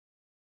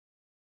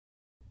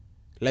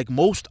Like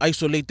most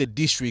isolated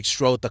districts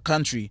throughout the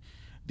country,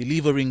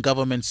 delivering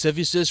government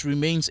services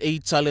remains a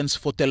challenge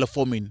for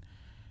Telefomin.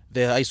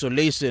 Their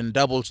isolation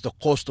doubles the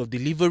cost of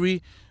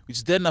delivery,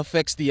 which then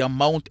affects the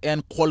amount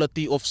and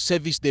quality of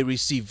service they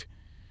receive.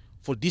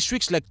 For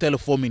districts like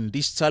Telefomin,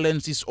 this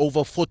challenge is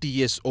over 40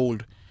 years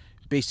old.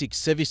 Basic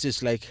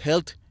services like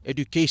health,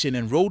 education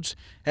and roads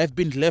have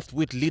been left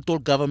with little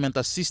government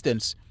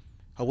assistance.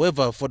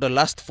 However, for the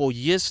last 4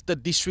 years, the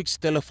district's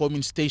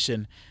Telefomin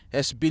station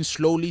has been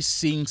slowly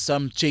seeing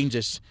some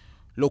changes.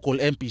 Local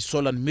MP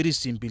Solan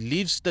Mirisim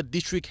believes the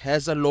district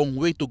has a long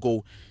way to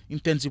go in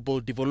tangible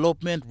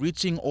development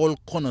reaching all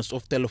corners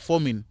of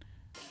Telefomin.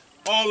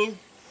 All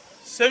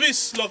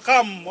service lo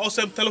kam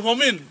osem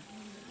Telefomin.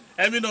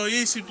 Emi no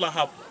easy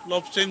plahap,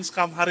 love change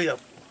come hurry up.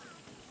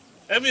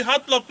 Emi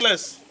hard love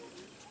place.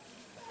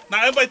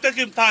 Now everybody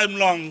taking time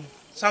long,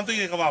 something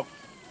will come up.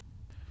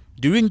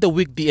 During the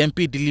week, the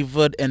MP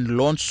delivered and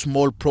launched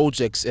small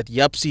projects at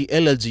Yapsi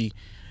LLG.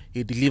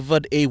 He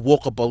delivered a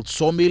walkabout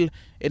sawmill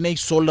and a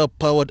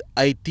solar-powered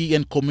IT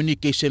and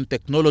communication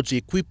technology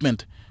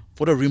equipment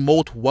for the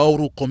remote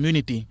Wauru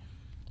community.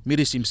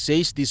 Mirisim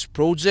says these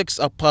projects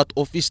are part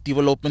of his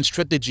development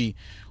strategy,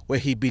 where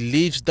he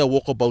believes the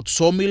walkabout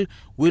sawmill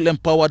will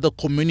empower the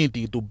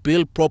community to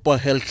build proper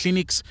health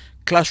clinics,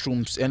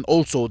 classrooms and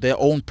also their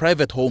own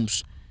private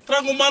homes.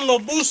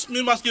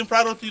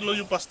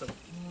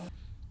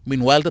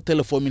 Meanwhile, the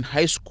Telefomin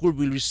High School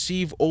will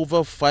receive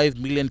over 5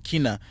 million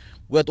kina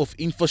worth of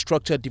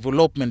infrastructure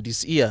development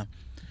this year.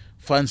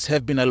 Funds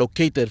have been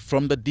allocated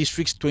from the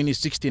district's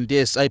 2016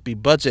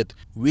 DSIP budget,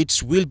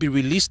 which will be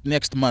released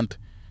next month.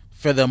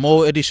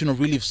 Furthermore, additional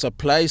relief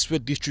supplies were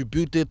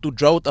distributed to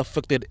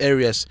drought-affected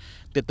areas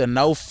that are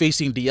now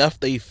facing the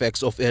after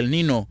effects of El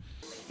Nino.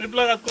 People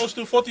are close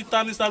to 40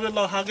 tons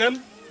hagel.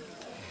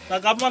 The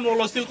government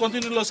will still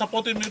continue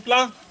supporting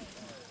Mipla.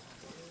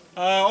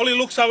 Only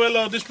looks at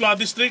this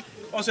district,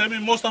 also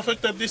most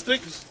affected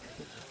districts.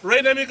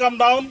 Rain may come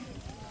down.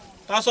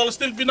 That's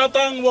still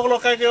binatang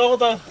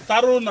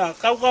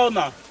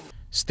taruna,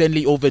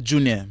 Stanley Over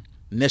Jr.,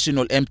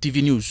 National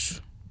EMTV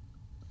News.